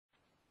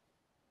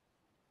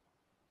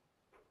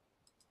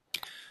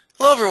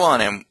Hello everyone,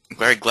 I'm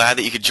very glad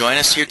that you could join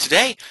us here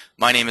today.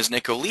 My name is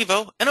Nick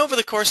Olivo, and over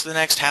the course of the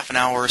next half an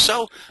hour or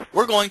so,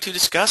 we're going to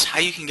discuss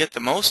how you can get the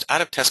most out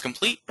of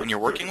TestComplete when you're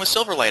working with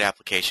Silverlight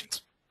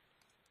applications.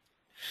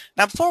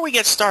 Now before we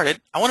get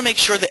started, I want to make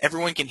sure that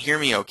everyone can hear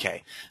me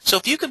okay. So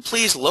if you could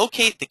please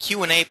locate the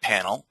Q&A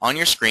panel on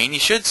your screen, you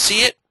should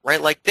see it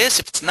right like this.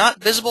 If it's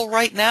not visible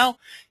right now,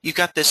 you've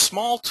got this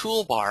small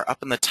toolbar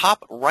up in the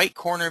top right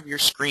corner of your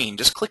screen.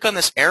 Just click on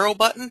this arrow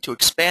button to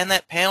expand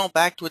that panel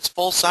back to its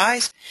full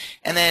size,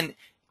 and then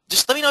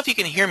just let me know if you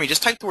can hear me.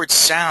 Just type the word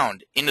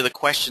sound into the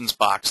questions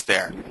box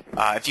there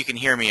if you can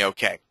hear me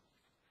okay.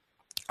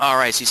 All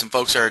right, see some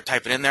folks are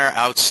typing in there.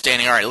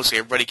 Outstanding. All right, it looks like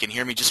everybody can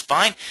hear me just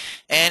fine.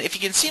 And if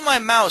you can see my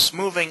mouse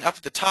moving up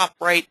at the top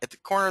right at the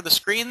corner of the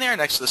screen there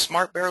next to the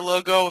Smart Bear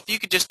logo, if you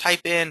could just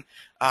type in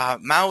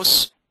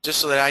mouse just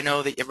so that I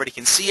know that everybody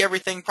can see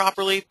everything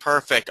properly.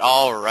 Perfect.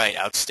 All right,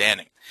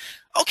 outstanding.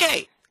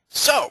 Okay,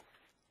 so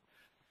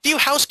a few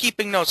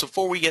housekeeping notes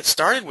before we get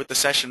started with the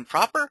session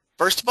proper.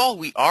 First of all,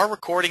 we are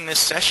recording this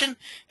session,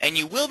 and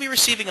you will be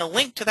receiving a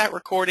link to that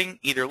recording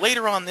either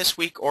later on this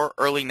week or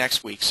early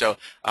next week. So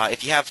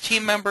if you have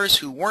team members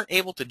who weren't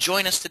able to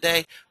join us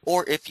today,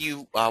 or if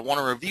you want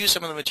to review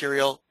some of the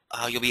material,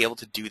 you'll be able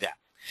to do that.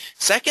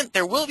 Second,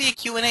 there will be a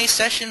Q&A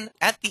session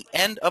at the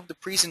end of the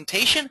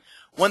presentation.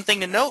 One thing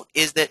to note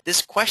is that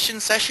this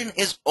question session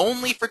is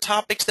only for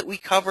topics that we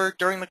cover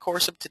during the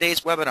course of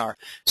today's webinar.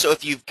 So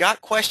if you've got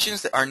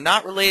questions that are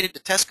not related to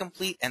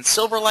TestComplete and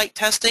Silverlight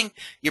testing,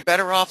 you're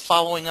better off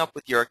following up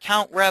with your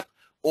account rep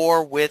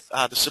or with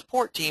the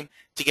support team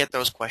to get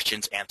those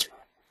questions answered.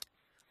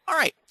 All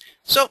right,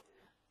 so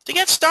to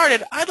get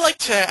started, I'd like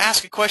to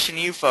ask a question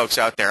to you folks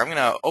out there. I'm going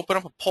to open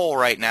up a poll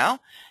right now.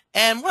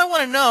 And what I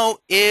want to know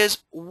is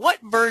what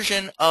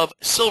version of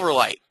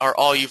Silverlight are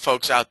all you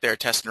folks out there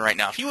testing right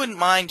now? If you wouldn't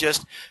mind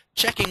just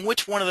checking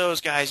which one of those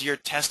guys you're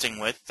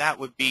testing with, that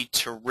would be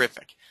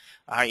terrific.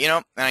 You know,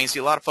 and I can see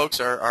a lot of folks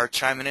are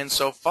chiming in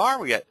so far.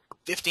 We got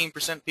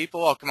 15%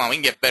 people. Oh, come on, we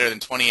can get better than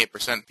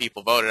 28%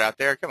 people voted out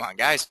there. Come on,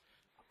 guys.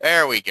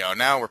 There we go.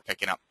 Now we're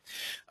picking up.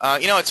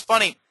 You know, it's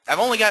funny. I've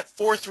only got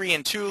 4, 3,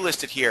 and 2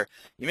 listed here.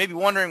 You may be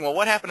wondering, well,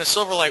 what happened to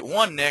Silverlight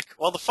 1, Nick?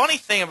 Well, the funny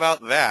thing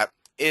about that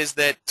is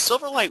that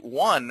Silverlight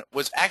 1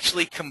 was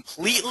actually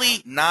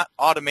completely not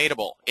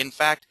automatable. In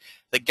fact,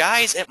 the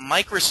guys at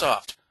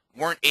Microsoft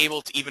weren't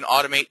able to even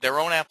automate their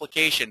own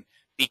application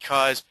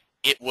because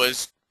it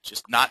was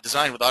just not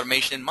designed with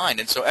automation in mind.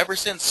 And so ever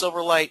since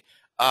Silverlight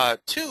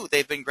 2,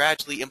 they've been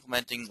gradually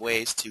implementing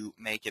ways to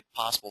make it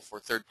possible for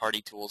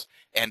third-party tools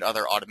and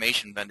other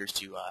automation vendors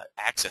to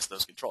access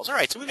those controls. All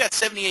right, so we've got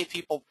 78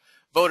 people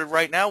voted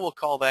right now. We'll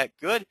call that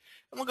good.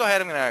 And we'll go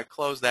ahead. I'm going to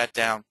close that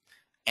down.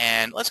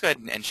 And let's go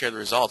ahead and share the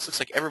results. Looks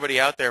like everybody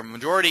out there,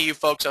 majority of you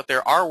folks out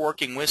there are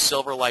working with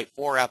Silverlight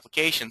 4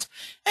 applications,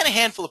 and a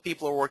handful of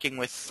people are working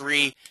with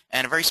 3,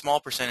 and a very small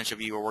percentage of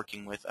you are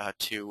working with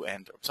 2,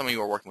 and some of you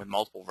are working with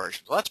multiple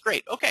versions. Well, that's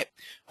great. Okay.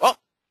 Well,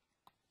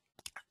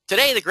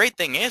 today the great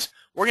thing is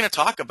we're going to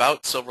talk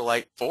about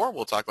Silverlight 4.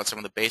 We'll talk about some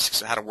of the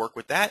basics of how to work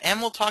with that,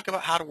 and we'll talk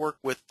about how to work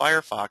with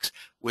Firefox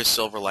with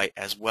Silverlight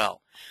as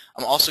well.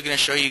 I'm also going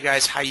to show you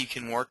guys how you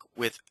can work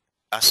with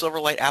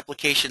Silverlight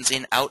applications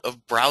in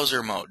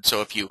out-of-browser mode. So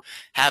if you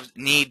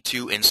need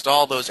to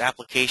install those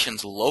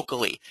applications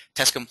locally,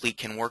 TestComplete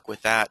can work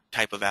with that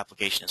type of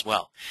application as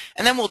well.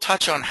 And then we'll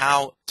touch on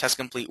how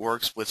TestComplete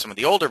works with some of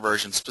the older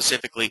versions,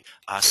 specifically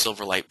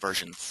Silverlight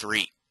version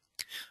 3.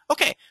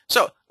 Okay,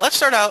 so let's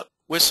start out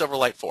with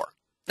Silverlight 4.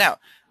 Now,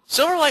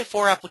 Silverlight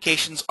 4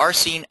 applications are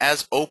seen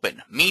as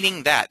open,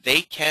 meaning that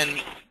they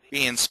can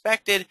be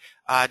inspected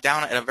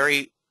down at a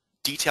very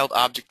detailed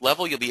object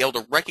level. You'll be able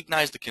to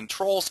recognize the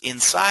controls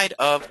inside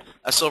of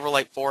a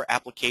Silverlight 4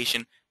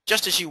 application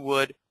just as you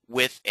would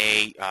with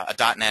a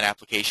 .NET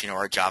application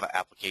or a Java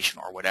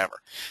application or whatever.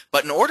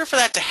 But in order for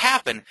that to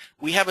happen,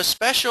 we have a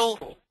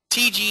special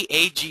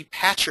TGAG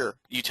patcher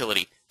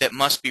utility that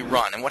must be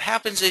run. And what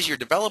happens is your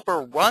developer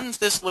runs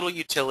this little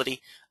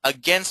utility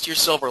against your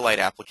Silverlight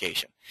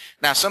application.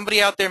 Now,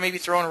 somebody out there may be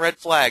throwing a red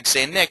flag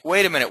saying, Nick,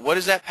 wait a minute, what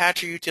is that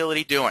patcher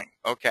utility doing?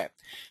 Okay.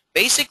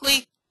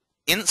 Basically,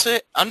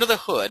 under the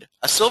hood,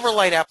 a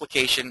Silverlight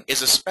application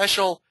is a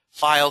special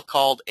file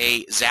called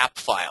a ZAP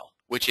file,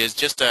 which is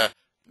just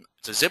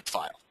it's a zip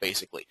file,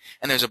 basically.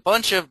 And there's a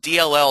bunch of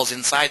DLLs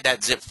inside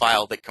that zip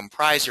file that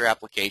comprise your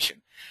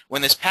application.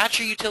 When this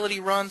patcher utility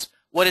runs,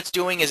 what it's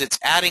doing is it's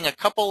adding a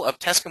couple of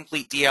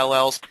TestComplete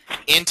DLLs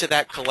into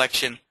that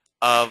collection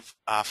of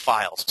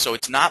files. So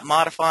it's not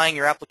modifying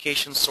your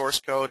application source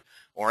code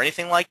or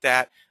anything like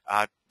that.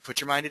 Put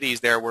your mind at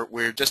ease there.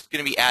 We're just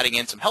going to be adding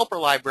in some helper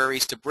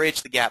libraries to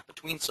bridge the gap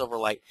between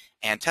Silverlight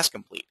and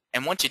TestComplete.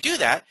 And once you do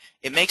that,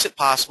 it makes it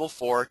possible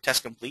for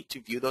TestComplete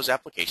to view those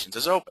applications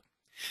as open.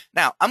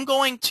 Now, I'm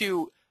going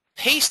to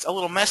paste a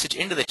little message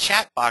into the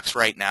chat box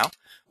right now,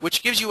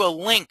 which gives you a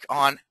link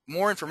on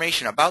more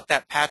information about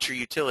that patcher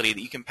utility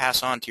that you can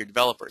pass on to your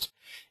developers.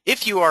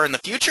 If you are in the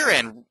future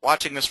and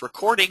watching this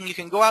recording, you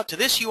can go out to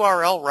this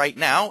URL right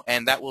now,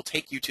 and that will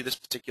take you to this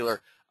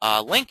particular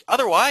link.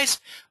 Otherwise,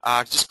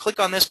 just click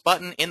on this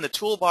button in the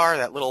toolbar,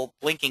 that little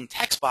blinking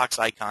text box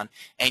icon,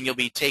 and you'll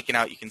be taken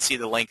out. You can see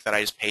the link that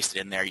I just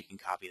pasted in there. You can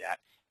copy that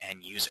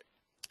and use it.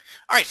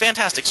 All right,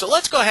 fantastic. So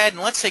let's go ahead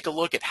and let's take a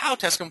look at how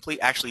TestComplete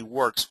actually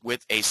works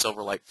with a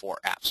Silverlight 4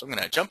 app. So I'm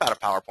going to jump out of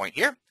PowerPoint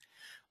here.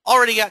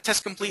 Already got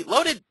TestComplete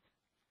loaded,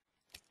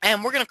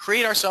 and we're going to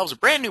create ourselves a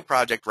brand new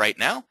project right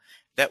now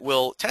that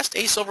will test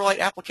a Silverlight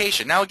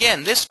application. Now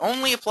again, this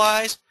only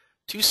applies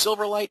to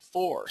Silverlight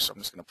 4. So I'm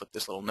just going to put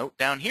this little note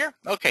down here.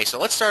 Okay, so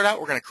let's start out.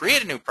 We're going to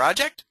create a new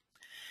project,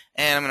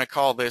 and I'm going to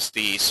call this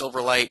the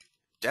Silverlight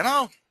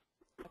demo,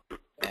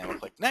 and we'll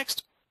click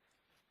next.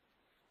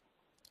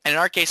 And in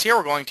our case here,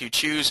 we're going to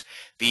choose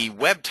the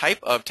web type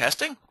of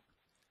testing,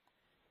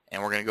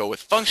 and we're going to go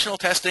with functional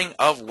testing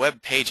of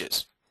web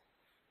pages.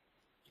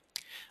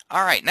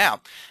 All right, now,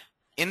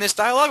 in this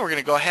dialog, we're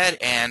going to go ahead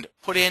and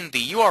put in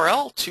the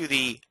URL to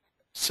the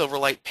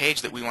Silverlight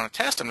page that we want to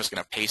test. I'm just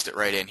going to paste it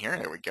right in here.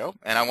 There we go.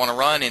 And I want to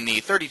run in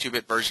the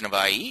 32-bit version of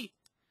IE.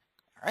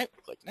 All right,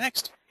 click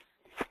next.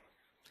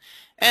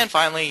 And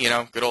finally,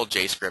 good old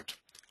JScript.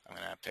 I'm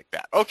going to pick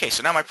that. Okay,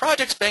 so now my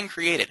project's been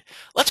created.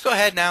 Let's go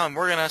ahead now and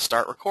we're going to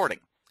start recording.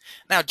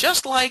 Now,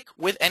 just like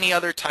with any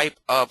other type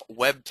of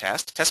web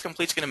test,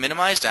 TestComplete's going to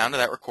minimize down to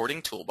that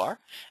recording toolbar,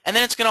 and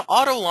then it's going to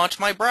auto-launch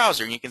my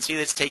browser. And you can see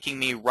that it's taking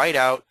me right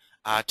out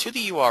to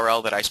the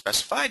URL that I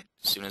specified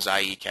as soon as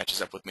IE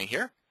catches up with me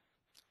here.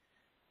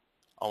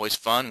 Always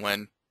fun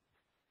when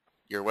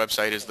your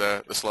website is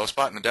the slow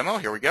spot in the demo.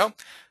 Here we go.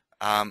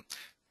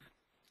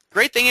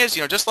 Great thing is,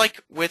 just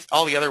like with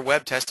all the other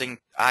web testing,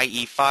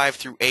 IE 5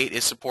 through 8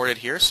 is supported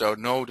here, so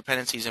no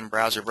dependencies in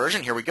browser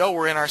version. Here we go,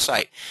 we're in our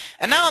site.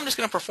 And now I'm just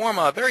going to perform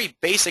a very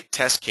basic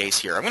test case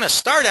here. I'm going to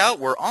start out,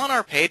 we're on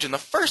our page, and the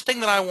first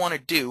thing that I want to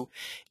do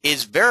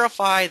is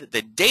verify that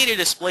the data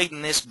displayed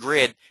in this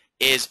grid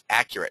is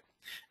accurate.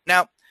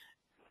 Now,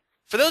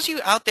 for those of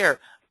you out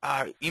there,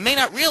 you may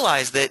not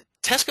realize that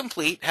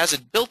TestComplete has a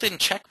built-in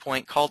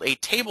checkpoint called a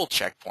table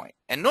checkpoint.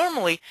 And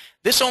normally,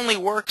 this only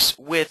works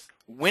with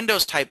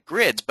Windows-type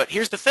grids, but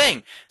here's the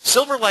thing.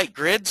 Silverlight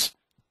grids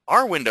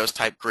are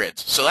Windows-type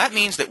grids. So that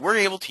means that we're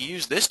able to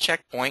use this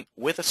checkpoint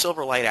with a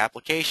Silverlight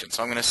application.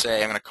 So I'm going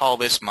to call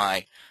this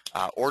my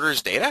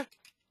orders data.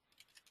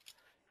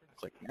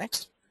 Click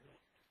next.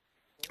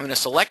 I'm going to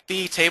select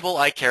the table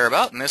I care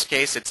about. In this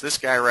case, it's this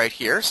guy right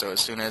here. So as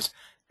soon as,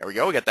 there we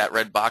go, we got that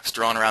red box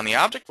drawn around the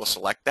object. We'll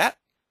select that.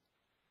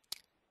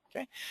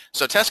 Okay.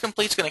 So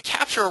TestComplete's going to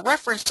capture a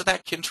reference to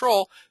that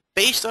control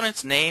based on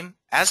its name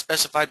as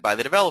specified by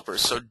the developers.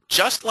 So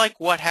just like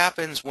what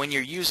happens when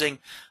you're using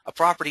a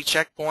property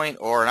checkpoint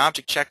or an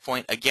object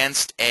checkpoint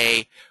against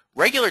a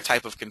regular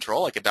type of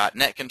control, like a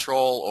 .NET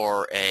control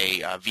or a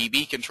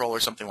VB control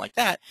or something like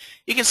that,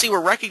 you can see we're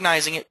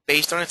recognizing it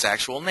based on its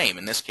actual name.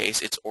 In this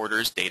case, it's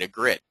orders data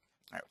grid.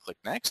 All right, we'll click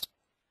next.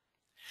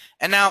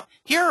 And now,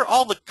 here are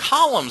all the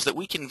columns that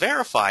we can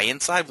verify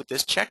inside with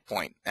this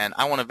checkpoint. And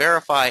I want to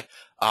verify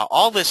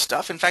all this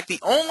stuff. In fact, the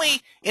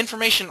only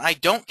information I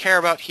don't care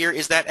about here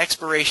is that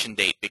expiration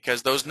date,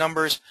 because those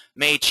numbers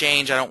may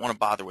change. I don't want to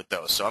bother with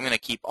those. So I'm going to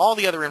keep all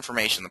the other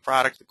information, the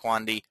product, the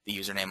quantity, the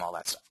username, all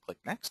that stuff. Click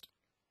next.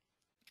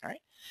 All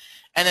right.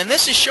 And then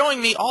this is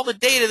showing me all the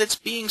data that's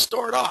being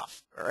stored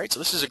off. All right. So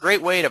this is a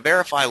great way to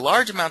verify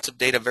large amounts of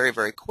data very,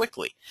 very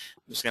quickly.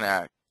 I'm just going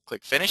to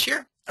click Finish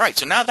here. All right,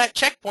 so now that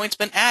checkpoint's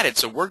been added,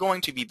 so we're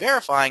going to be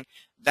verifying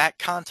that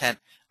content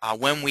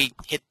when we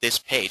hit this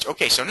page.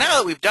 Okay, so now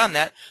that we've done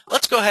that,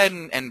 let's go ahead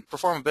and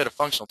perform a bit of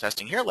functional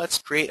testing here. Let's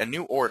create a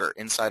new order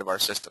inside of our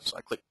system. So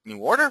I click New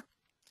Order,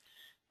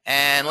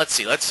 and let's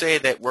see. Let's say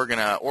that we're going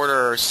to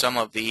order some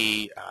of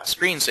the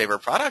screensaver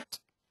product,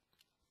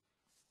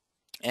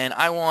 and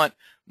I want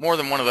more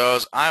than one of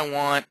those. I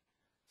want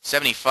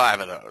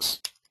 75 of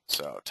those.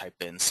 So type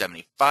in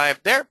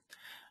 75 there.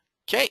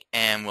 Okay,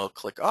 and we'll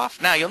click off.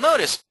 Now you'll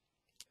notice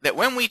that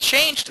when we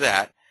changed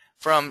that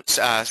from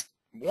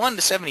 1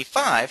 to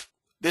 75,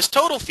 this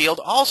total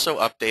field also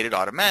updated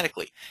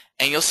automatically.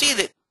 And you'll see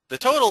that the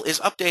total is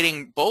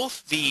updating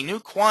both the new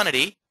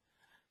quantity,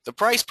 the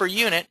price per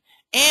unit,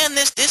 and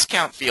this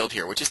discount field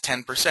here, which is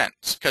 10%.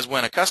 Because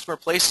when a customer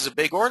places a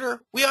big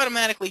order, we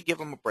automatically give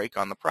them a break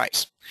on the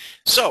price.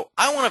 So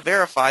I want to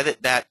verify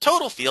that that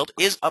total field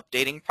is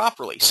updating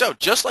properly. So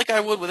just like I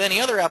would with any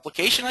other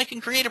application, I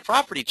can create a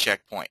property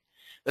checkpoint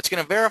that's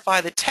going to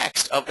verify the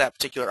text of that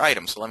particular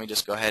item. So let me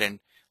just go ahead and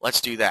let's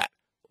do that.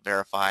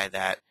 Verify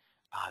that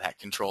that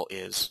control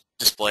is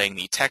displaying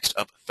the text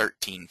of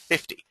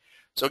 1350.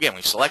 So again,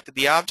 we've selected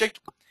the object,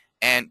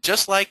 and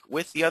just like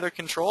with the other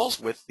controls,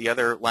 with the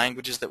other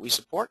languages that we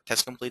support,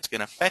 TestComplete's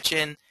going to fetch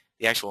in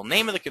the actual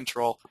name of the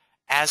control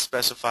as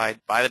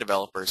specified by the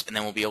developers, and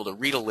then we'll be able to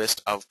read a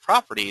list of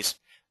properties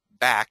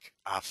back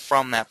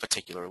from that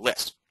particular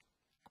list.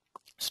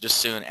 So just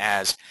as soon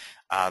as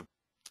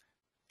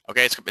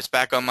okay, it's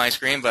back on my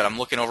screen, but I'm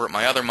looking over at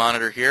my other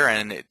monitor here,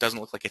 and it doesn't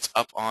look like it's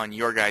up on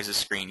your guys'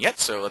 screen yet.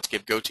 So let's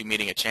give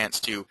GoToMeeting a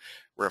chance to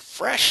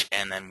refresh,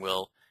 and then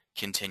we'll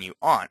continue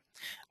on.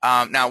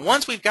 Now,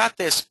 once we've got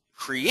this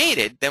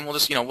created, then we'll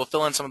just, we'll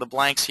fill in some of the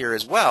blanks here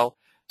as well.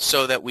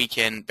 so that we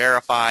can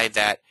verify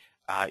that,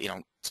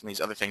 some of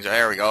these other things.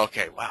 There we go.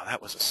 Okay, wow,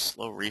 that was a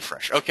slow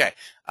refresh. Okay,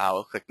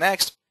 we'll click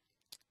Next,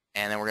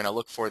 and then we're going to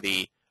look for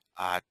the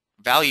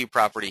value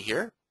property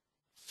here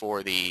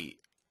for the,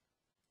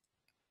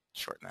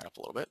 shorten that up a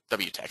little bit,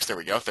 WText. There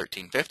we go,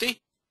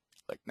 1350.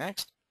 Click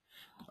Next.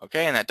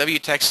 Okay, and that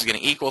WText is going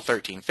to equal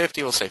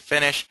 1350. We'll say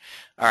Finish.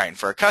 All right, and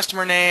for a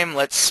customer name,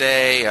 let's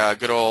say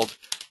good old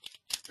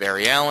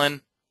Barry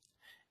Allen,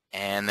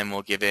 and then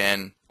we'll give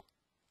in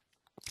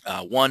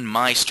 1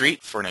 My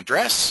Street for an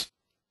address.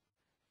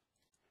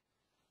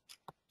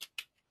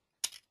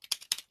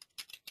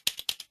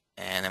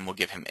 And then we'll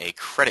give him a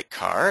credit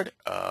card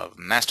of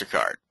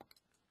MasterCard.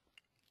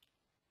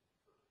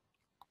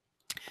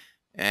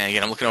 And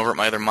again, I'm looking over at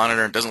my other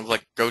monitor. It doesn't look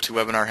like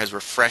GoToWebinar has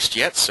refreshed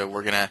yet, so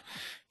we're going to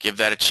give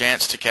that a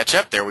chance to catch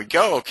up. There we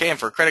go. Okay, and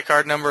for a credit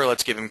card number,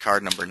 let's give him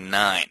card number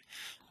 9.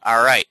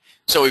 All right,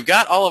 so we've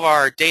got all of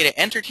our data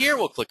entered here.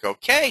 We'll click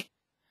OK.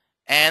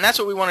 And that's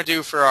what we want to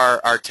do for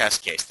our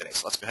test case today.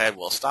 So let's go ahead.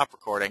 We'll stop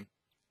recording.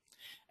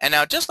 And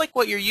now, just like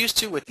what you're used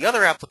to with the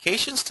other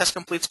applications,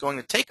 TestComplete is going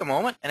to take a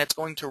moment, and it's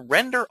going to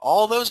render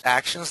all those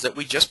actions that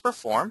we just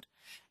performed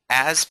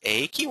as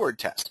a keyword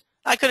test.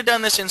 I could have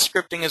done this in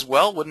scripting as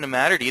well. Wouldn't have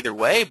mattered either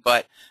way,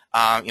 but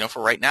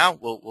for right now,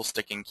 we'll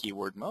stick in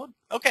keyword mode.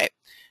 Okay,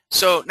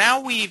 so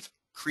now we've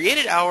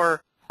created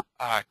our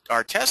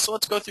test, so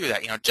let's go through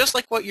that. Just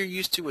like what you're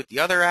used to with the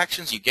other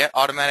actions, you get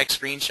automatic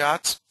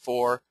screenshots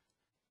for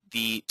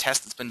the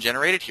test that's been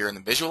generated here in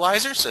the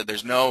visualizer, so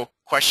there's no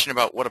question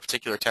about what a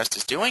particular test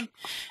is doing.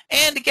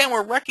 And again,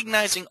 we're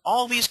recognizing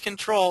all these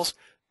controls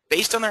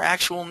based on their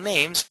actual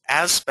names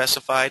as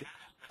specified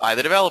by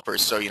the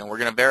developers. So, we're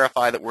going to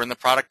verify that we're in the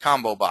product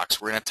combo box.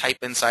 We're going to type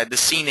inside the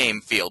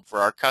CNAME field for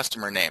our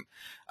customer name,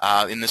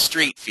 in the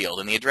street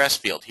field, in the address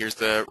field. Here's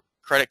the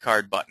credit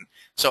card button.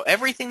 So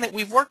everything that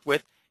we've worked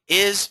with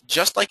is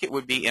just like it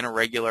would be in a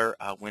regular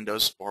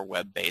Windows or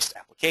web-based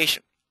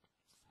application.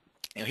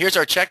 Here's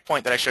our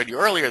checkpoint that I showed you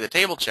earlier, the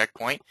table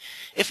checkpoint.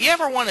 If you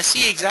ever want to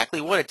see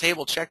exactly what a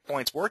table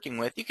checkpoint's working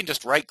with, you can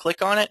just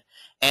right-click on it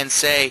and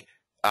say,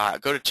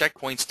 go to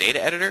Checkpoints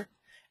Data Editor,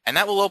 and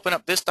that will open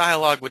up this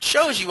dialog which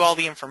shows you all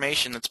the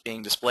information that's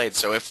being displayed.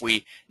 So if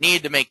we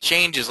need to make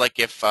changes, like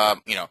if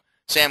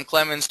Sam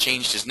Clemens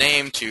changed his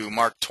name to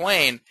Mark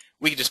Twain,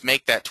 we can just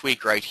make that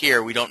tweak right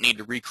here. We don't need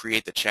to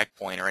recreate the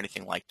checkpoint or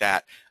anything like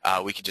that.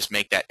 We can just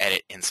make that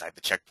edit inside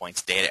the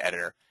Checkpoints Data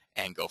Editor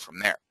and go from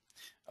there.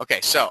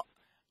 Okay, so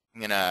I'm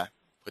going to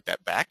put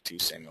that back to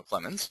Samuel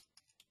Clemens,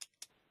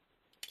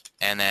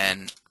 and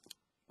then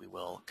we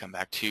will come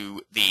back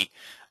to the,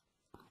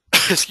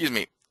 excuse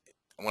me,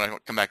 I want to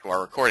come back to our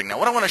recording. Now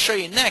what I want to show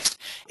you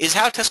next is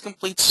how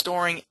TestComplete's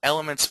storing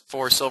elements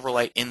for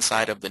Silverlight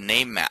inside of the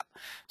name map.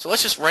 So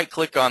let's just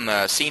right-click on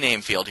the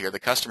CNAME field here, the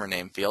customer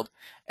name field,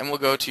 and we'll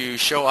go to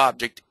Show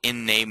Object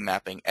in Name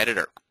Mapping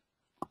Editor.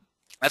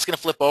 That's going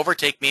to flip over,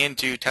 take me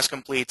into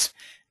TestComplete's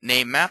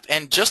name map,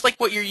 and just like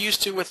what you're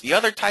used to with the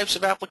other types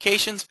of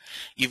applications,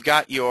 you've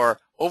got your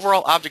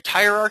overall object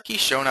hierarchy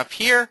shown up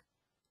here.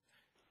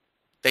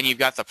 Then you've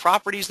got the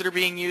properties that are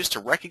being used to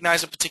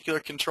recognize a particular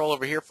control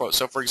over here.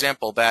 So for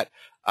example, that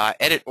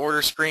edit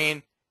order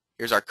screen,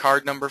 here's our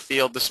card number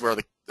field. This is where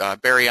the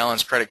Barry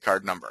Allen's credit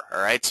card number.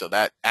 All right, so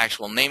that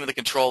actual name of the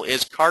control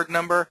is card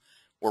number.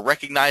 We're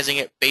recognizing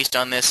it based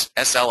on this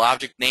SL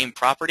object name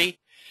property.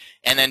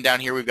 And then down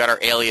here we've got our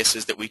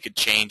aliases that we could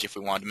change if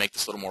we wanted to make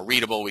this a little more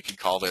readable. We could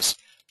call this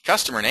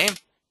customer name.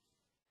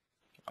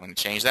 I'm going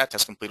to change that.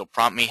 TestComplete will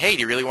prompt me, hey,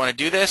 do you really want to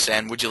do this?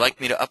 And would you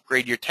like me to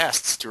upgrade your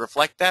tests to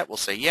reflect that? We'll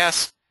say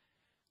yes.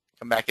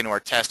 Come back into our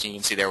test, and you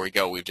can see there we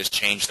go. We've just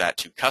changed that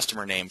to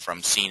customer name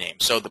from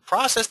CNAME. So the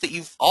process that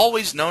you've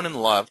always known and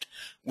loved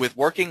with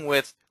working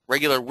with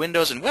regular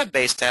Windows and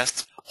web-based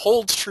tests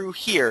holds true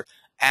here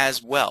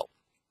as well.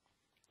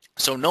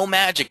 So no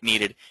magic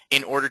needed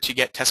in order to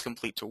get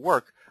TestComplete to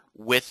work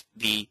with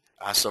the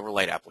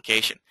Silverlight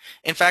application.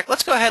 In fact,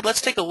 let's go ahead,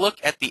 let's take a look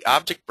at the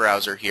object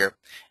browser here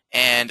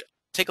and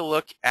take a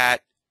look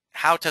at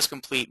how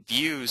TestComplete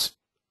views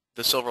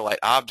the Silverlight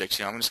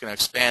objects. I'm just going to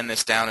expand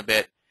this down a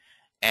bit,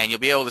 and you'll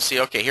be able to see,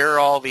 okay, here are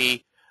all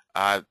the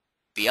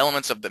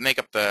elements that make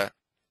up the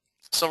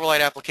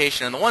Silverlight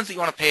application, and the ones that you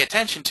want to pay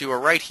attention to are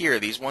right here,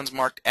 these ones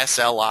marked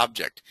SL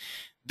object.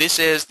 This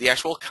is the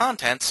actual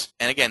contents,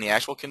 and again, the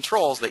actual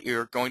controls that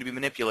you're going to be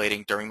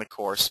manipulating during the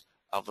course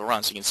of the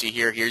run. So you can see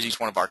here, here's each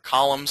one of our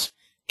columns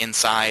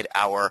inside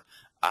our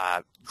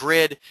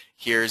grid.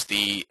 Here's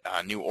the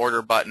new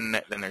order button,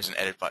 then there's an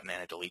edit button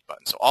and a delete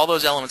button. So all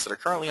those elements that are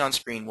currently on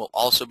screen will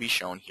also be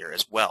shown here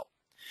as well.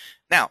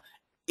 Now,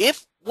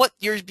 if what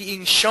you're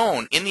being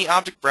shown in the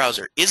object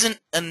browser isn't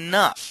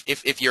enough,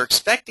 if you're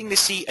expecting to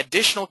see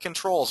additional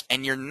controls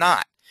and you're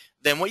not,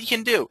 then what you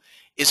can do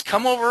is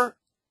come over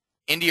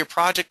into your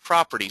project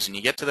properties, and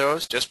you get to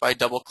those just by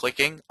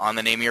double-clicking on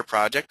the name of your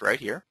project right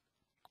here.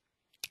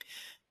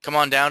 Come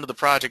on down to the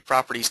Project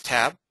Properties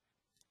tab,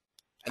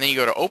 and then you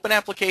go to Open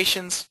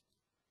Applications,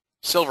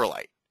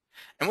 Silverlight.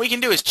 And what you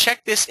can do is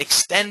check this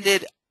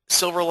Extended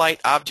Silverlight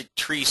Object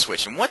Tree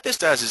switch. And what this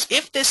does is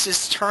if this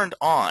is turned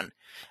on,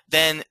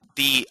 then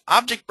the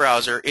object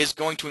browser is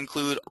going to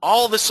include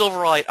all the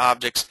Silverlight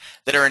objects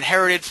that are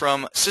inherited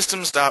from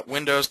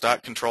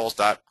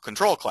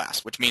systems.windows.controls.control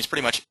class, which means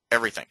pretty much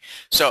everything.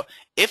 So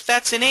if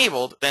that's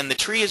enabled, then the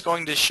tree is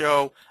going to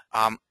show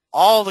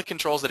all the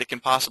controls that it can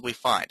possibly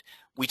find.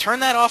 We turn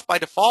that off by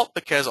default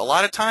because a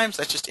lot of times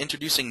that's just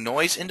introducing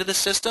noise into the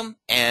system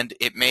and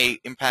it may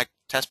impact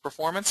test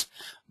performance.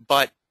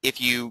 But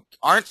if you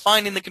aren't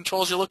finding the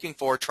controls you're looking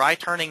for, try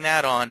turning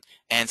that on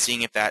and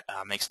seeing if that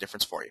makes a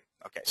difference for you.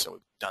 Okay, so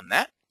we've done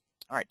that.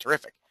 All right,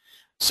 terrific.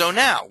 So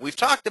now we've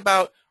talked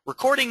about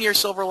recording your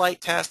Silverlight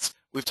tests.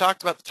 We've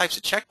talked about the types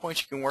of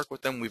checkpoints you can work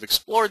with them. We've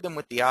explored them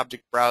with the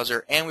object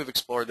browser, and we've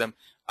explored them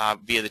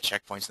via the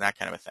checkpoints and that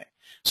kind of a thing.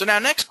 So now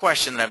next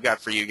question that I've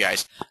got for you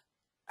guys.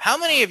 How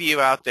many of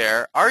you out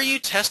there, are you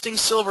testing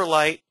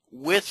Silverlight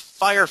with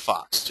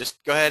Firefox?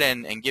 Just go ahead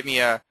and give me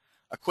a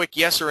quick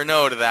yes or a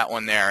no to that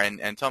one there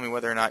and tell me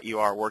whether or not you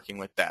are working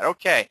with that.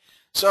 Okay,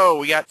 so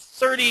we got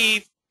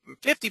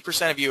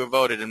 50% of you have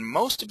voted, and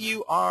most of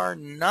you are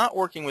not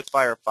working with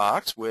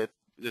Firefox with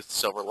the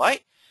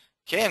Silverlight.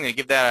 Okay, I'm going to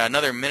give that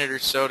another minute or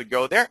so to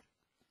go there.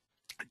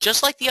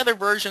 Just like the other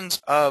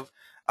versions of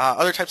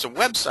other types of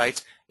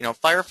websites, you know,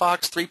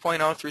 Firefox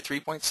 3.0 through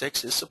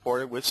 3.6 is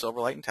supported with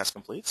Silverlight and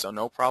TestComplete, so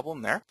no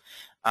problem there.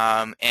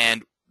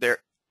 And there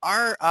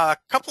are a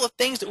couple of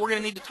things that we're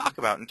going to need to talk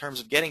about in terms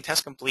of getting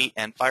TestComplete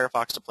and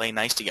Firefox to play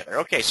nice together.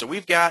 Okay, so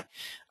we've got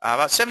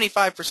about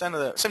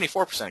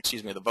 74%,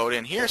 excuse me, of the vote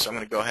in here, so I'm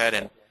going to go ahead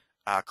and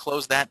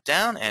close that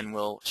down, and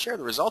we'll share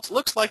the results.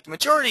 Looks like the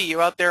majority of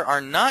you out there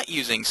are not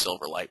using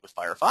Silverlight with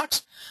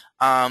Firefox,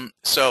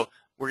 so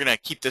we're going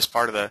to keep this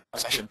part of the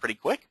session pretty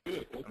quick.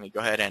 Let me go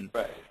ahead and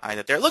hide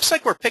that there. It looks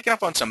like we're picking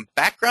up on some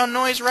background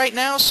noise right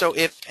now, so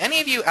if any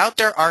of you out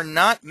there are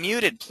not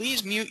muted,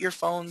 please mute your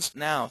phones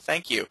now.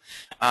 Thank you,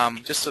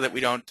 just so that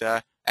we don't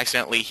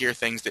accidentally hear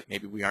things that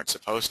maybe we aren't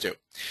supposed to.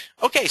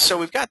 Okay, so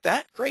we've got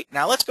that. Great.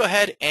 Now let's go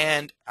ahead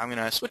and I'm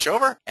going to switch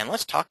over and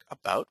let's talk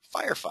about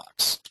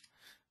Firefox.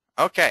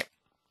 Okay,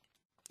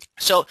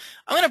 so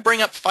I'm going to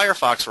bring up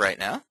Firefox right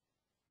now,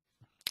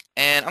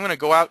 and I'm going to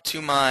go out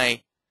to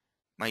my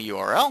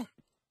URL.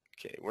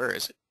 Okay, where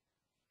is it?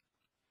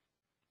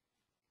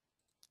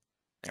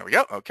 There we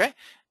go. Okay,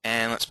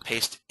 and let's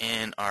paste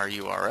in our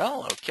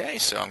URL. Okay,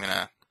 so I'm going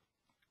to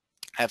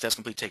have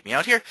TestComplete take me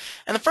out here,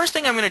 and the first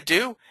thing I'm going to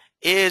do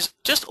is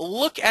just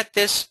look at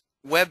this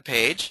web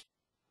page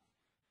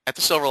at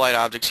the Silverlight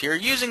objects here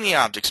using the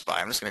Object Spy.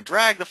 I'm just going to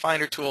drag the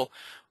Finder tool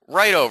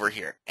right over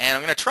here, and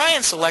I'm going to try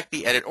and select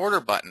the Edit Order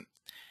button.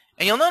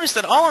 And you'll notice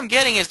that all I'm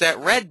getting is that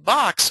red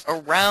box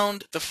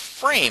around the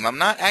frame. I'm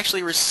not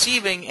actually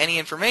receiving any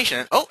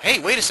information. Oh, hey,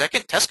 wait a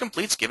second.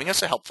 TestComplete's giving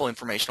us a helpful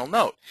informational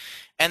note.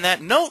 And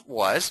that note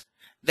was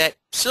that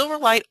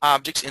Silverlight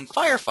objects in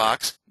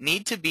Firefox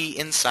need to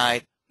be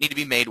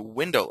made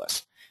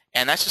windowless.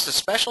 And that's just a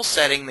special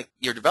setting that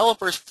your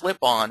developers flip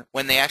on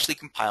when they actually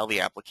compile the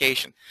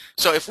application.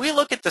 So if we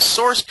look at the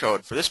source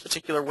code for this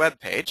particular web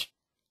page,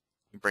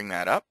 bring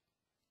that up,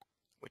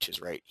 which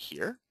is right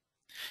here.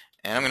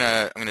 And I'm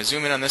gonna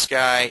zoom in on this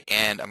guy,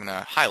 and I'm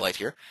gonna highlight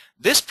here.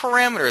 This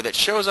parameter that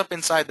shows up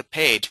inside the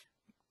page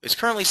is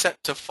currently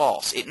set to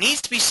false. It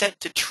needs to be set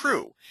to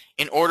true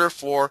in order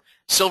for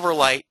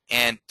Silverlight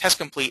and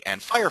TestComplete and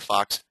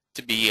Firefox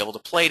to be able to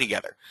play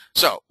together.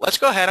 So let's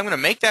go ahead. I'm gonna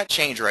make that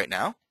change right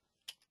now.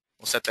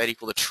 We'll set that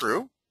equal to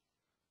true.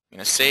 I'm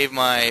gonna save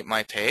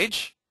my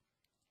page.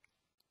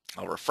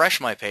 I'll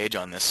refresh my page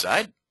on this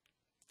side,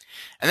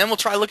 and then we'll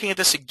try looking at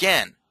this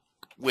again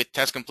with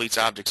TestComplete's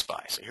Object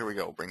Spy. So here we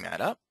go. We'll bring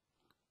that up.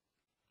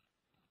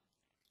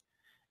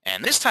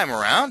 And this time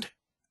around,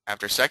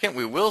 after a second,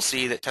 we will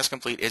see that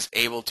TestComplete is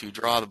able to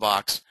draw the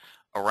box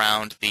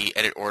around the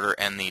Edit Order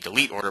and the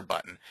Delete Order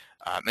button.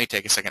 It may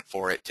take a second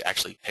for it to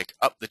actually pick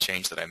up the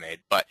change that I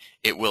made, but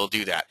it will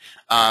do that.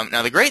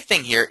 Now, the great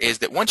thing here is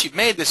that once you've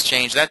made this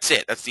change, that's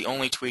it. That's the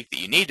only tweak that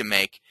you need to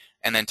make,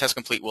 and then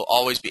TestComplete will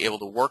always be able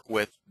to work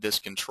with this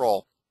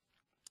control,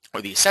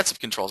 or these sets of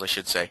controls, I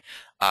should say,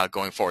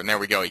 going forward. And there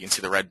we go. You can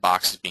see the red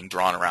box is being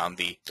drawn around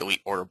the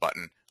Delete Order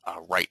button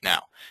right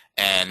now.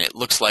 And it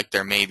looks like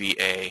there may be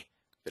a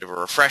bit of a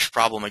refresh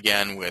problem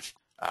again with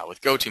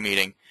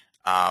GoToMeeting.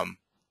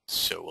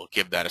 So we'll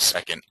give that a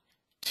second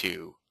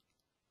to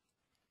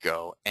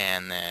go.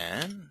 And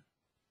then,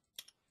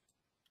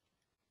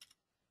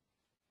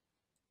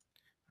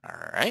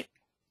 all right.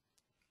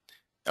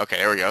 Okay,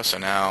 there we go. So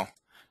now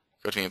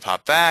GoToMeeting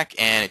pop back,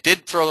 and it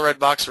did throw the red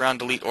box around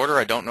Delete Order.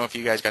 I don't know if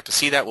you guys got to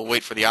see that. We'll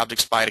wait for the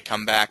Object Spy to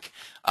come back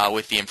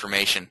with the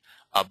information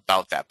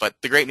about that. But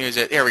the great news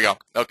is, here we go.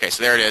 Okay,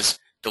 so there it is,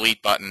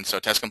 Delete button.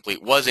 So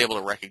TestComplete was able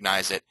to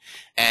recognize it.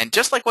 And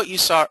just like what you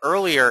saw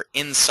earlier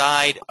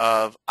inside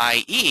of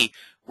IE,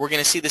 we're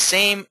going to see the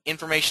same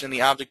information in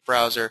the object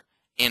browser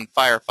in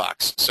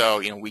Firefox. So,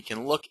 you know, we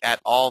can look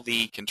at all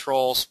the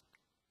controls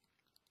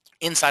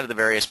inside of the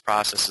various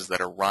processes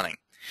that are running.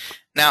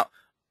 Now,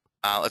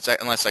 let's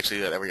actually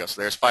do that. There we go.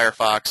 So there's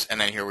Firefox,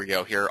 and then here we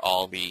go. Here are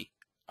all the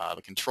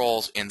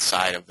controls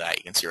inside of that.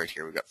 You can see right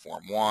here we've got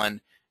Form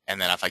 1, and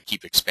then if I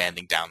keep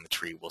expanding down the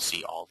tree, we'll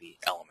see all the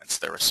elements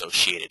that are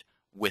associated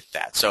with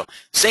that. So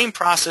same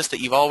process that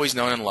you've always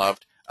known and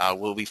loved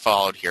will be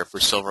followed here for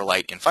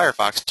Silverlight in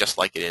Firefox, just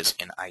like it is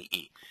in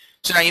IE.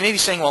 So now you may be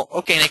saying, well,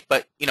 okay, Nick,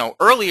 but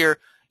earlier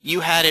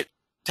you had it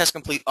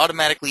TestComplete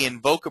automatically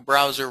invoke a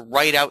browser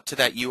right out to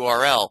that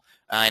URL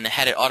and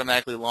had it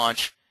automatically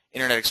launch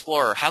Internet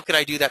Explorer. How could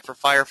I do that for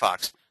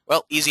Firefox?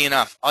 Well, easy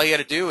enough. All you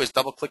got to do is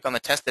double-click on the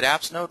Tested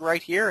Apps node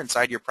right here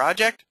inside your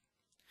project.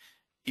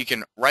 You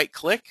can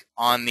right-click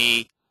on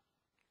the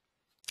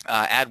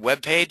Add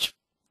Web Page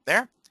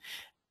there.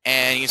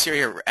 And you can see right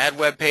here, Add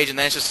Web Page, and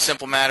then it's just a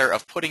simple matter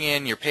of putting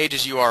in your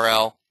page's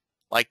URL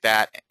like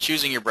that,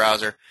 choosing your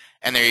browser,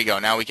 and there you go.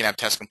 Now we can have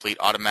TestComplete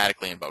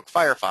automatically invoke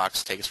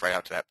Firefox, take us right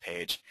out to that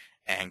page,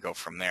 and go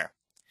from there.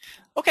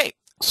 Okay,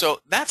 so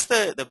that's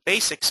the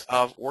basics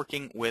of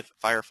working with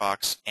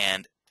Firefox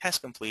and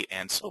TestComplete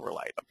and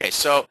Silverlight. Okay,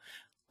 so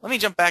let me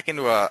jump back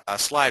into a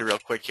slide real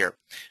quick here.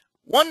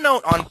 One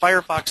note on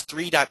Firefox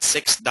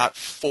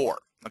 3.6.4.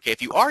 Okay,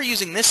 if you are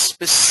using this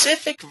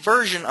specific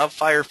version of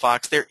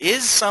Firefox, there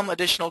is some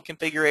additional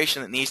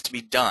configuration that needs to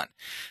be done.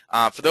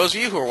 For those of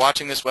you who are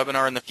watching this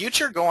webinar in the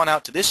future, go on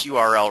out to this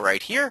URL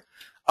right here.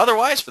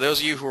 Otherwise, for those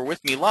of you who are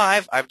with me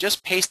live, I've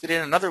just pasted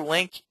in another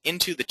link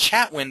into the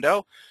chat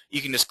window.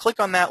 You can just click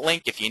on that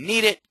link if you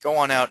need it. Go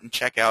on out and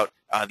check out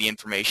the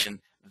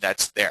information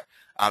that's there.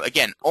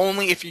 Again,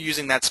 only if you're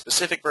using that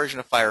specific version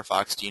of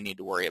Firefox do you need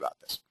to worry about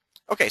this.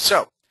 Okay,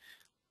 so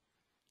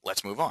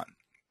let's move on.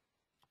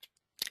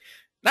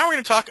 Now we're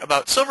going to talk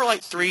about Silverlight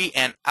 3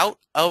 and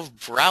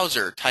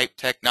out-of-browser type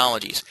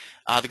technologies.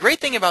 The great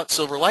thing about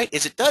Silverlight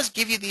is it does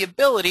give you the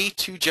ability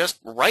to just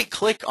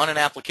right-click on an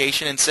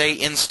application and say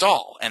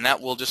install, and that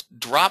will just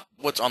drop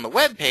what's on the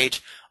web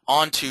page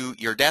onto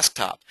your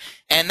desktop.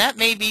 And that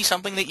may be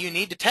something that you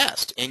need to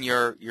test in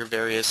your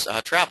various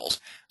travels.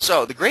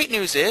 So the great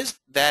news is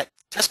that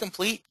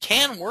TestComplete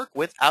can work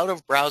with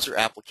out-of-browser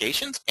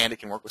applications, and it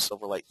can work with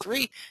Silverlight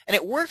 3, and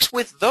it works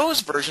with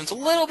those versions a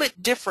little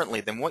bit differently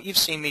than what you've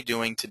seen me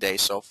doing today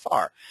so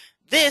far.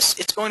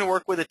 It's going to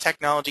work with a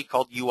technology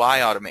called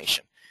UI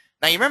automation.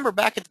 Now, you remember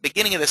back at the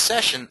beginning of the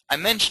session, I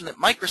mentioned that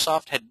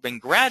Microsoft had been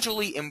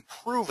gradually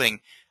improving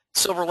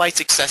Silverlight's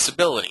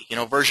accessibility.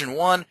 Version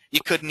 1, you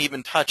couldn't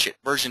even touch it.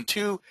 Version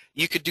 2,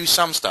 you could do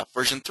some stuff.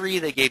 Version 3,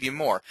 they gave you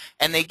more.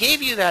 And they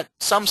gave you that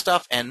some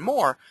stuff and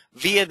more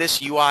via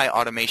this UI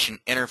automation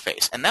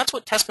interface. And that's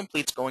what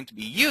TestComplete's going to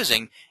be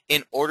using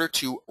in order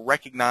to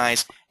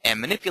recognize and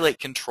manipulate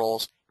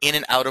controls in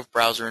an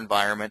out-of-browser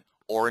environment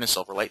or in a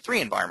Silverlight 3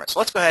 environment. So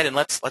let's go ahead and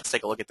let's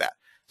take a look at that.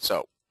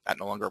 So that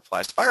no longer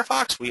applies to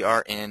Firefox. We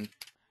are in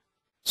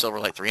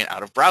Silverlight 3 and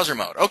out-of-browser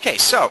mode. Okay,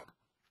 so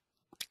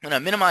I'm going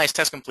to minimize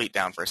TestComplete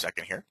down for a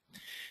second here,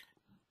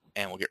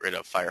 and we'll get rid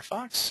of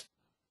Firefox,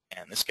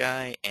 and this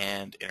guy,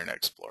 and Internet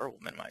Explorer. We'll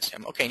minimize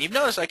him. Okay, and you've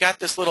noticed I got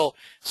this little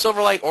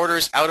Silverlight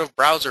Orders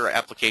out-of-browser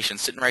application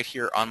sitting right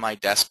here on my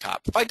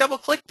desktop. If I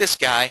double-click this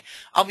guy,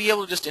 I'll be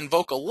able to just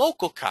invoke a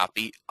local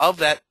copy of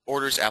that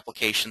Orders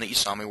application that you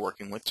saw me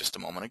working with just a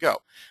moment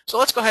ago. So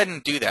let's go ahead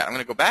and do that. I'm going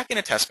to go back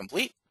into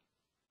TestComplete,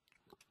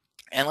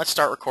 and let's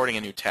start recording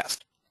a new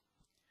test.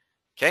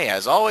 Okay,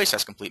 as always,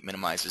 TestComplete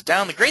minimizes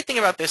down. The great thing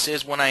about this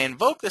is when I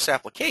invoke this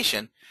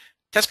application,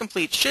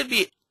 TestComplete should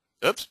be,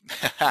 oops,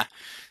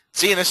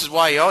 see, and this is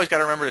why you always got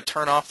to remember to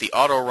turn off the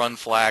auto-run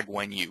flag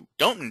when you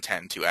don't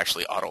intend to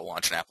actually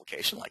auto-launch an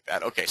application like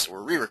that. Okay, so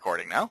we're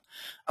re-recording now.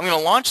 I'm going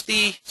to launch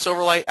the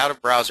Silverlight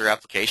out-of-browser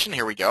application.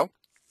 Here we go.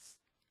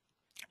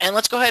 And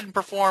let's go ahead and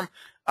perform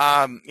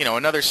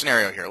another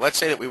scenario here. Let's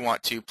say that we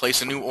want to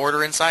place a new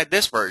order inside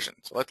this version.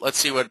 So let's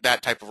see what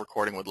that type of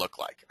recording would look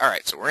like. All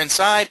right, so we're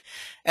inside,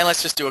 and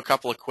let's just do a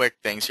couple of quick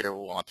things here.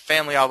 We'll want the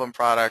family album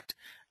product.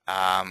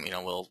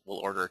 We'll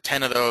order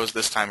 10 of those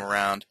this time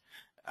around.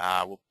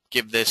 We'll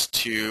give this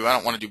to, I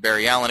don't want to do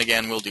Barry Allen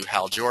again. We'll do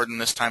Hal Jordan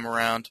this time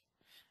around.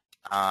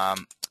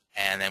 And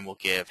then we'll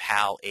give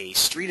Hal a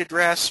street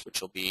address, which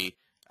will be,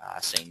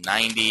 say,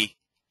 90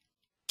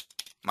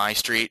 My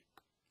Street.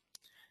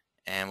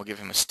 And we'll give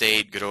him a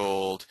state, good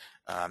old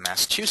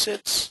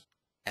Massachusetts,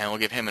 and we'll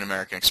give him an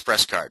American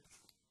Express card.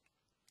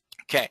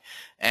 Okay,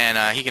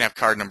 and he can have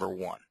card number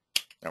 1.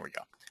 There we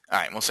go. All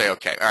right, and we'll say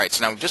OK. All right,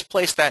 so now we've just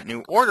placed that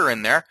new order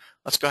in there.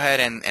 Let's go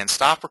ahead and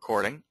stop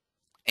recording,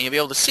 and you'll be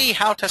able to see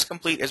how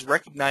TestComplete is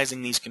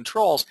recognizing these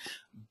controls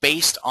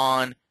based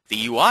on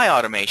the UI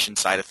automation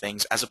side of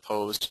things as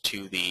opposed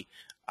to the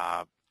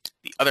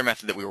other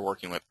method that we were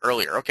working with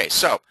earlier. Okay,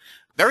 so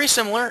very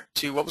similar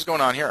to what was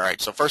going on here. All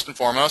right, so first and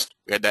foremost,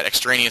 we had that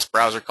extraneous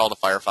browser called the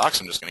Firefox.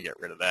 I'm just going to get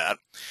rid of that.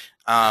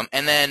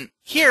 And then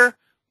here,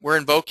 we're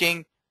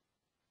invoking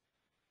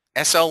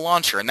SL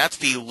Launcher, and that's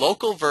the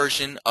local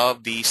version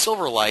of the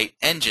Silverlight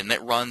engine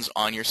that runs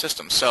on your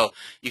system. So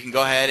you can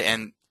go ahead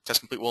and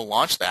TestComplete will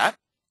launch that.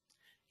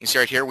 You can see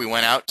right here, we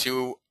went out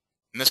to,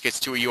 in this case,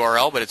 to a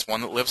URL, but it's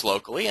one that lives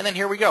locally. And then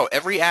here we go.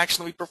 Every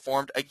action that we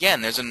performed,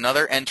 again, there's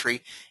another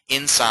entry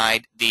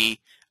inside the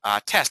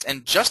test.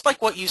 And just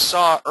like what you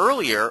saw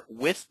earlier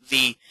with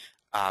the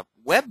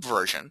web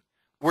version,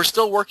 we're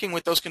still working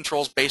with those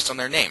controls based on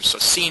their names. So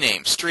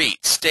CNAME,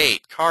 street,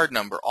 state, card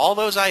number, all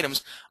those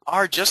items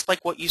are just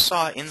like what you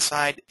saw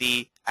inside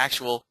the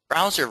actual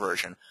browser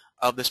version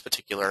of this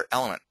particular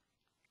element.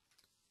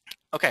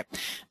 Okay,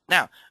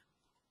 now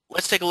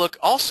let's take a look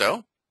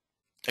also,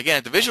 again,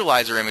 at the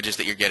visualizer images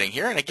that you're getting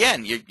here. And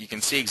again, you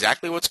can see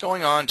exactly what's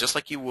going on just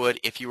like you would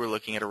if you were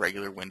looking at a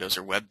regular Windows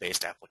or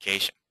web-based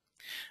application.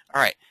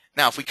 All right,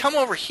 now if we come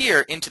over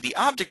here into the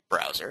object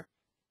browser,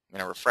 I'm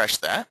going to refresh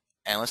that.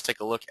 And let's take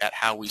a look at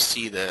how we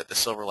see the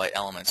Silverlight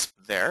elements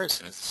there as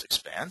soon as this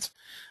expands.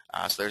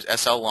 So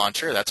there's SL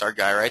Launcher. That's our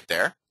guy right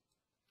there.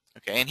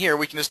 Okay, and here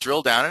we can just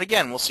drill down. And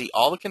again, we'll see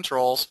all the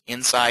controls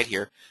inside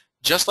here,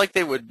 just like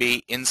they would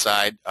be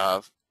inside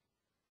of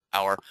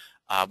our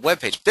web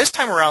page. This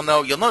time around,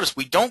 though, you'll notice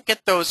we don't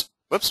get those.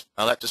 Whoops,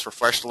 well, that just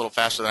refreshed a little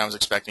faster than I was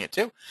expecting it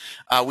to.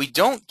 We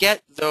don't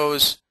get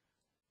those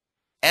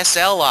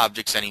SL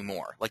objects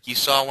anymore, like you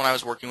saw when I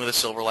was working with a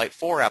Silverlight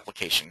 4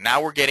 application.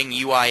 Now we're getting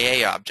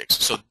UIA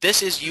objects. So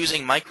this is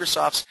using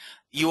Microsoft's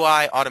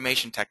UI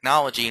automation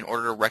technology in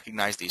order to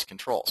recognize these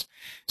controls.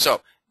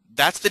 So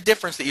that's the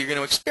difference that you're going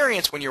to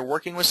experience when you're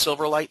working with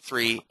Silverlight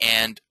 3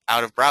 and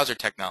out-of-browser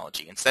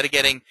technology. Instead of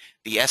getting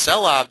the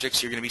SL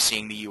objects, you're going to be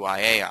seeing the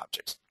UIA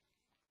objects.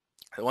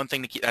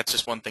 That's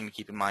just one thing to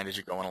keep in mind as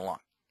you're going along.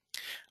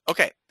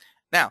 Okay,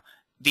 now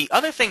the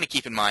other thing to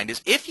keep in mind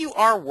is if you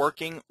are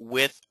working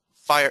with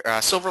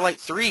Silverlight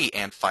 3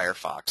 and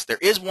Firefox, there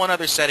is one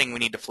other setting we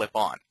need to flip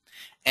on.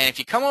 And if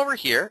you come over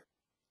here,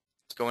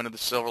 let's go into the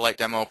Silverlight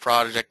demo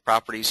project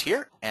properties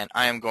here, and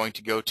I am going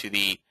to go to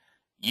the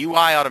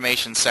UI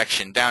automation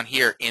section down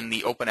here in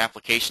the Open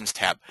Applications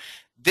tab.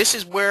 This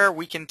is where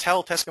we can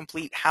tell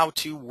TestComplete how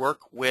to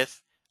work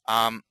with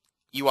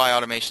UI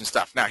automation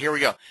stuff. Now here we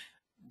go.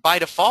 By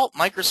default,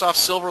 Microsoft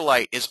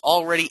Silverlight is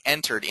already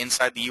entered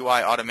inside the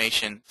UI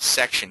automation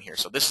section here.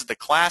 So this is the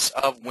class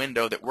of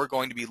window that we're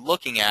going to be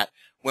looking at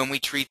when we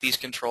treat these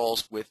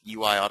controls with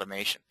UI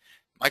automation.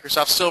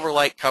 Microsoft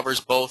Silverlight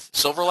covers both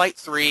Silverlight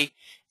 3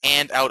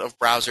 and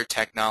out-of-browser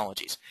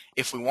technologies.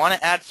 If we want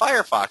to add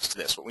Firefox to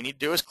this, what we need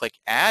to do is click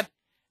Add,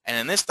 and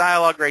in this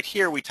dialog right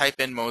here, we type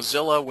in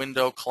Mozilla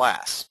Window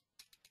Class.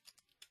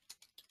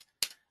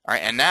 All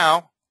right, and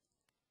now,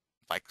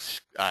 by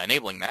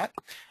enabling that,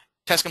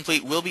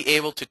 TestComplete will be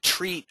able to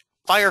treat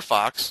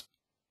Firefox,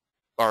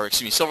 or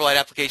excuse me, Silverlight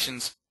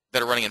applications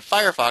that are running in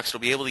Firefox will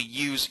be able to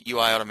use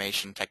UI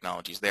automation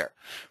technologies there.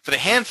 For the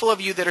handful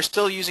of you that are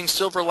still using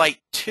Silverlight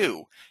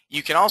 2,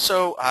 you can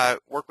also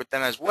work with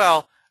them as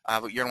well,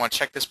 but you're going to want to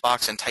check this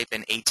box and type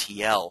in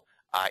ATL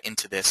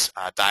into this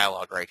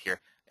dialog right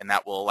here, and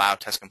that will allow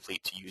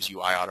TestComplete to use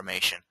UI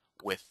automation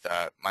with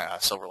my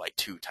Silverlight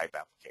 2 type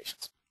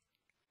applications.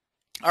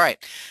 All right,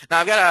 now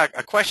I've got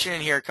a question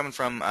in here coming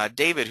from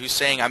David who's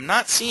saying, I'm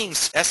not seeing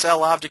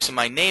SL objects in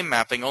my name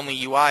mapping,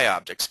 only UI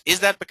objects. Is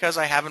that because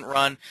I haven't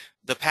run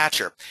the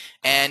patcher?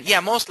 And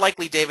yeah, most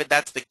likely, David,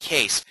 that's the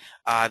case.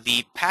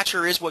 The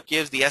patcher is what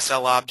gives the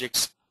SL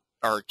objects,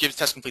 or gives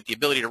TestComplete the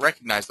ability to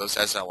recognize those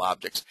SL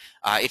objects.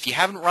 If you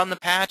haven't run the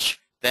patch,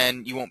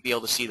 then you won't be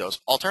able to see those.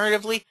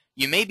 Alternatively,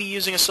 you may be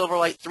using a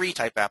Silverlight 3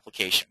 type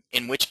application,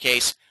 in which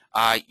case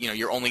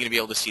you're only going to be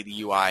able to see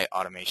the UI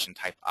automation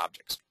type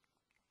objects.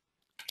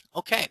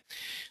 Okay,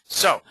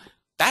 so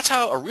that's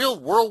how a real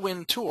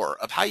whirlwind tour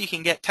of how you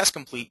can get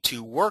TestComplete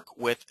to work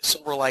with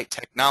Silverlight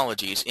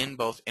technologies in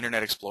both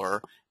Internet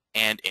Explorer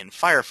and in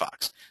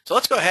Firefox. So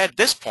let's go ahead at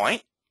this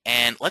point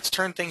and let's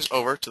turn things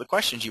over to the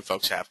questions you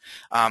folks have.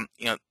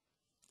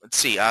 Let's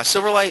see,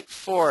 Silverlight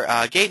 4,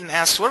 Gaten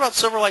asks, what about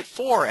Silverlight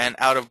 4 and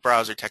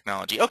out-of-browser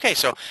technology? Okay,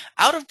 so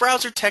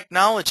out-of-browser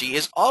technology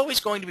is always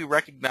going to be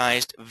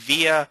recognized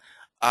via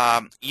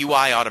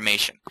UI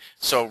automation.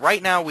 So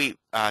right now,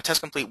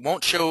 TestComplete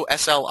won't show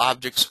SL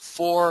objects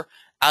for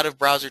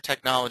out-of-browser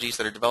technologies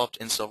that are developed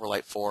in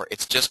Silverlight 4.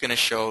 It's just going to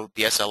show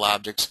the SL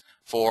objects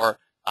for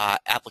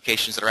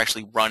applications that are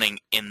actually running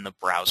in the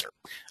browser.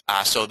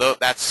 So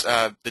that's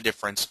the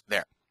difference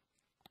there.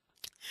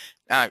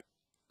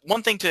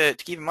 One thing to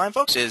keep in mind,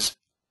 folks, is,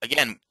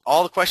 again,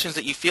 all the questions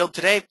that you field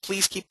today,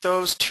 please keep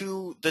those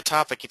to the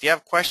topic. If you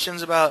have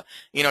questions about,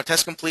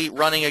 TestComplete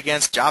running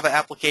against Java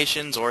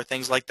applications or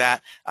things like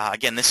that,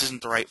 again, this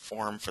isn't the right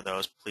forum for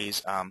those.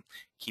 Please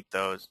keep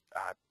those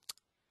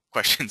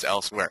questions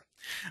elsewhere.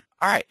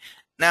 All right.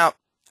 Now,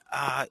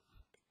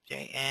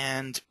 okay,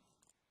 and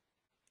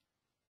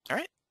all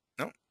right.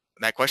 No,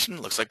 that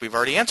question looks like we've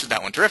already answered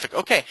that one. Terrific.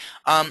 Okay.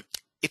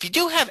 If you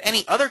do have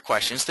any other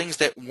questions, things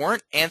that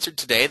weren't answered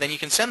today, then you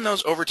can send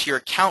those over to your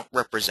account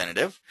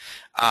representative.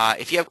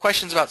 If you have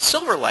questions about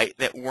Silverlight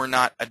that were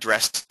not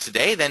addressed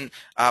today, then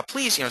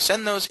please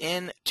send those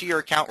in to your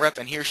account rep,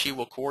 and he or she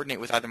will coordinate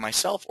with either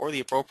myself or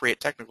the appropriate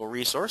technical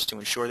resource to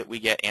ensure that we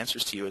get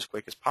answers to you as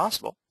quick as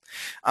possible.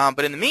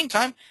 But in the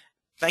meantime,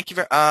 thank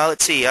you.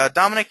 Let's see.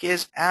 Dominic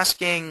is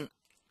asking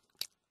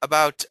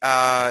about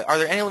are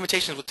there any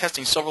limitations with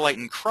testing Silverlight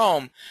in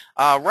Chrome?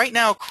 Right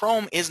now,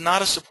 Chrome is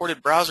not a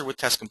supported browser with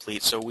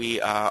TestComplete, so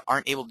we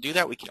aren't able to do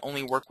that. We can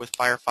only work with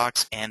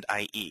Firefox and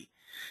IE.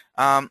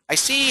 I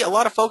see a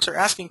lot of folks are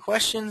asking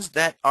questions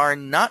that are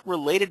not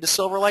related to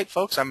Silverlight,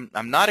 folks. I'm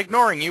not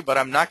ignoring you, but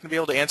I'm not going to be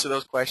able to answer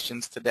those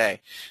questions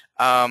today.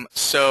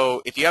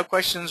 So if you have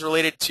questions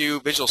related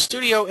to Visual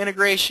Studio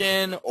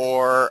integration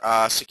or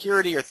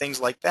security or things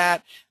like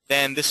that,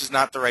 then this is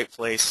not the right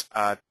place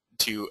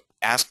to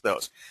ask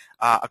those.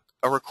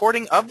 A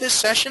recording of this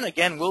session,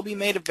 again, will be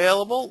made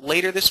available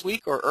later this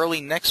week or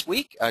early next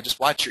week. Just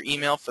watch your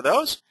email for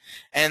those.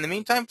 And in the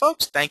meantime,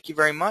 folks, thank you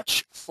very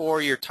much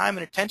for your time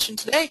and attention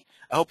today.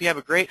 I hope you have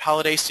a great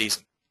holiday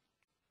season.